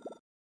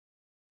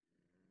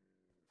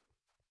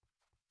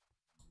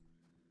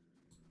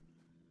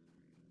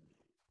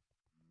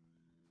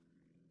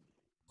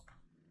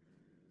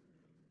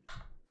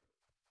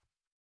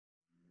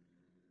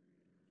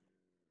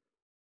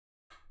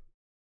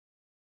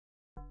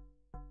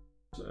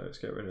 So let's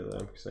get rid of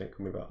them because they ain't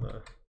coming back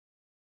there.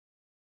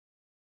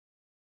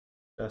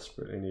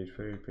 Desperately need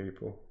food,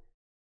 people.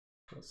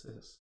 What's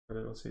this? I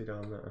don't see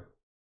down there.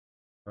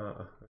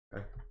 Ah,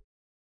 okay.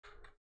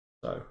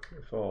 So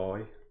if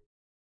I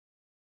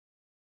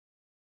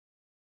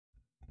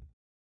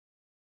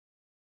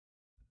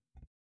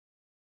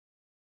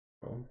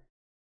on.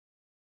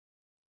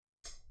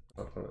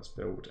 Let's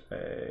build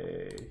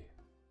a...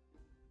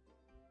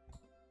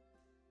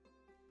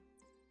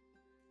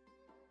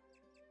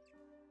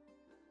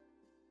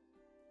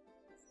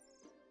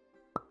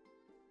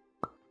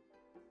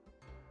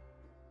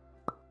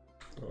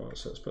 Alright,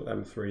 so let's put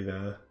them 3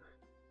 there.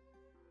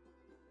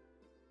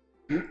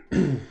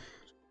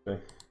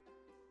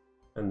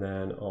 And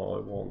then I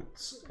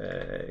want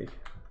a...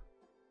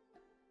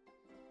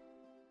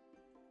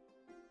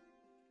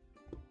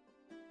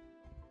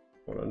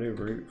 a new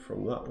route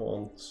from that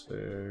one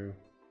to...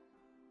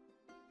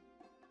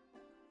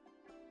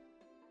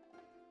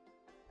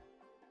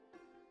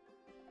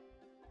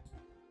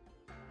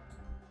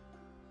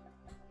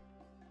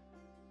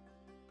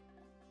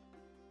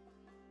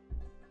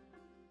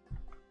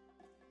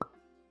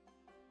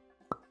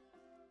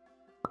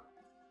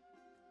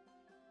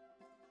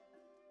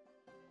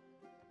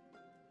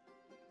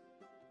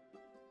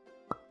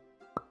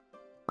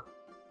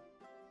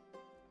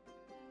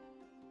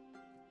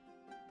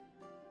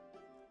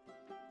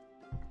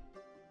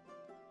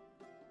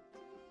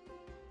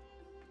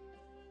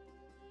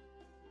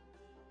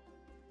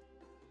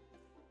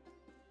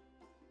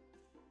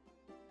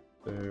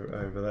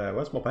 over there.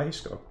 Where's my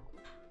base gone?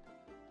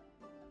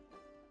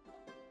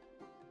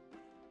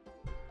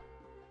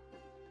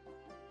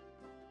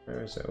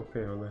 Where is it? Up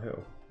here on the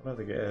hill? I don't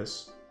think it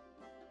is.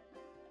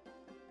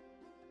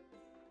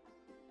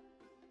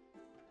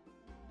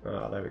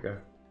 Ah, there we go.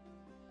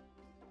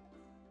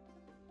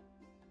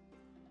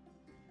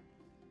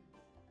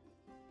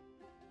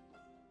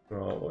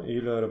 Right, what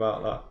you learn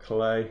about that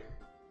clay.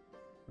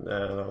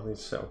 Then I'll need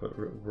to set up a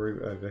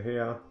route over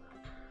here.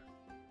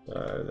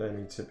 So there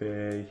need to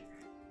be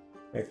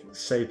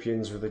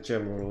Sapiens with a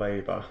general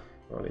labour.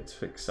 I need to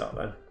fix that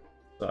then.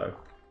 So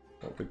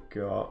what we've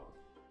got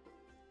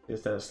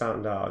is they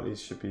stand out.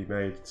 These should be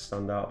made to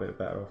stand out a bit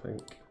better, I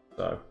think.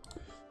 So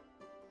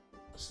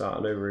start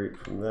a new route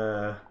from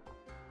there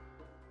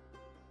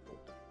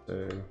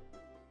to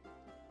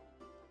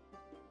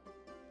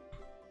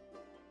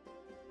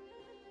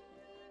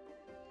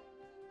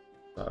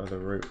that other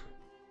route.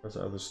 Where's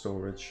that other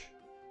storage?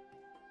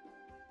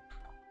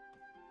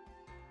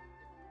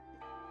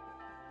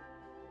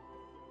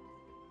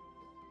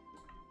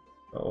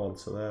 That one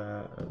to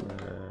there, and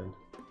then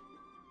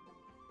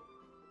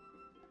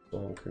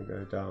one can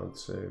go down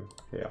to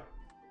here.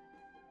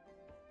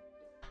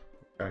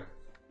 Okay.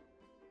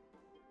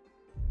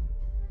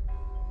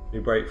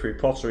 You break through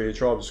pottery, your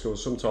tribal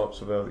skills, some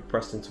types of earth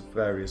pressed into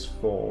various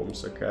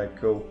forms. Okay,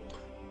 cool.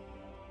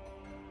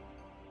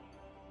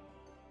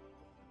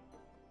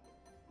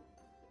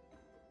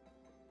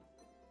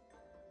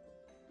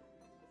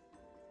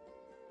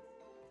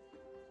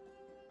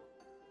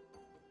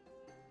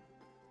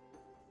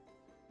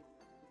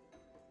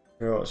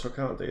 Right, so I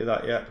can't do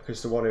that yet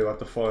because the one who had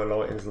the fire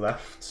lighting's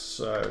left.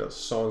 So let's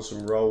assign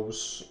some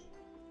roles.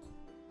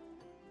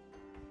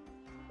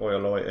 Fire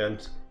lighting.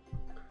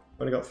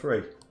 Only got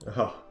 3.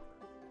 Oh.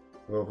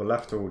 Well, the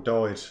left all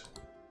died.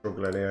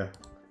 Struggling here.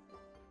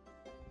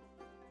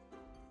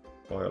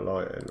 Fire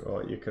lighting.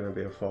 Right, you're going to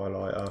be a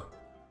firelighter.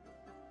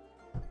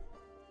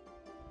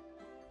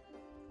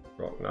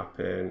 Rock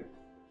napping.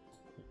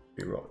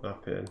 Be rock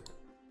napping.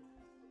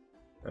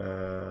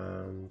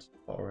 And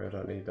pottery, I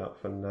don't need that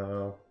for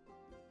now.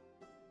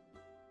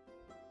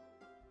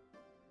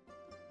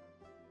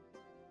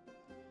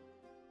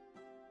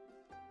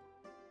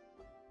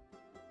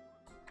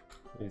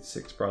 Need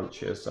 6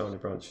 branches. How many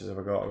branches have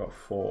I got? I've got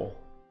 4.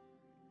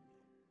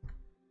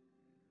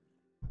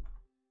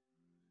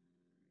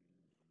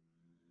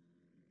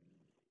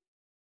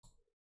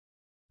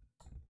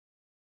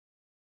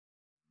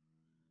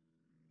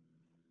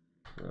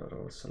 No, I don't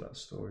want to select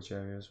storage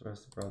areas.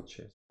 Where's the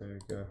branches? There we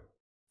go.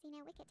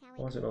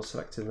 Why is it not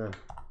selecting them?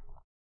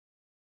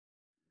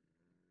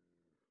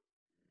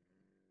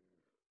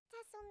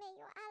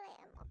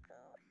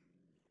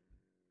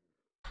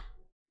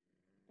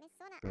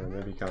 Yeah,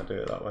 maybe you can't do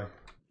it that way.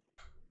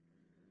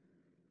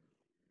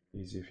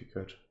 Easy if you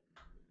could.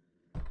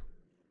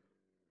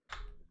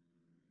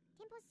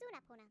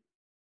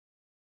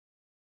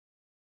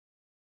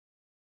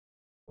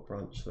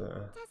 Branch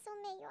there.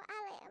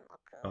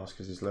 Oh, it's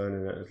because he's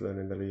learning it. He's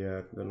learning the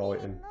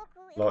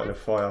lighting of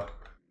fire.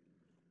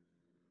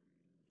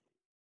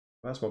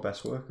 Where's my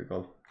best worker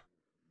gone?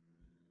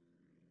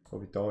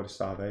 Probably died of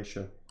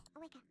starvation.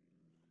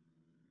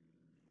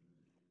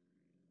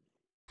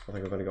 I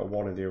think I've only got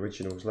 1 of the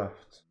originals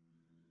left.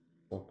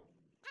 One.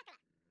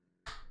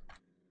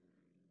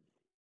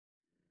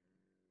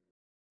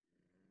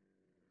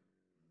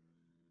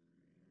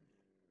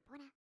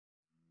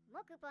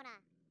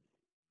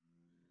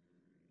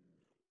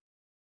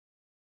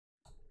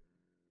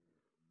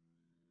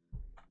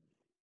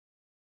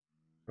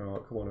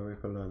 Alright, come on, hurry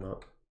up and learn that.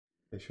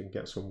 At least we can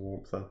get some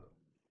warmth then.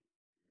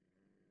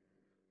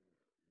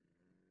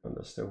 And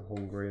they're still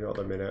hungry, not at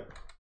the minute.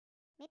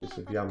 Just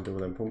if yammed all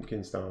them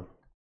pumpkins down.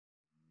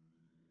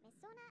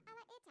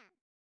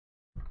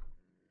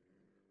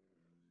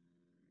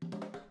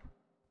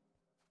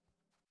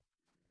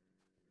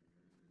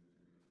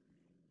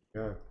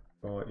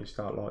 Right, you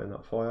start lighting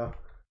that fire.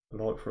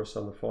 Light for us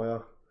on the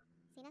fire.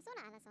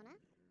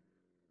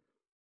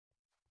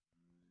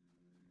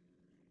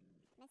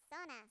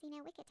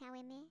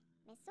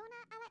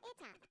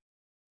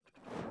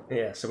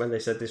 Yeah, so when they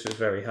said this was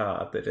very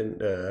hard, they didn't,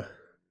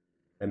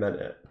 they meant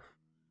it.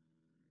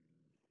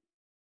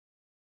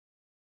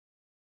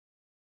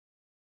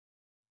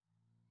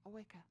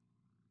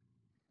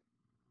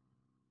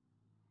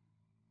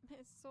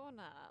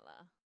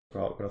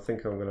 Right, well, I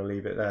think I'm going to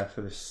leave it there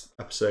for this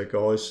episode,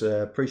 guys.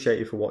 Appreciate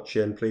you for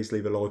watching. Please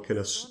leave a like and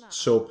a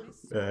sub.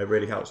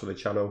 Really helps with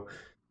the channel.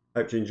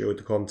 Hope you enjoyed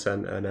the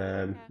content,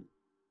 and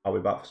I'll be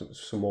back for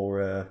some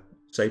more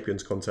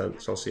Sapiens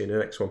content. So I'll see you in the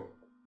next one.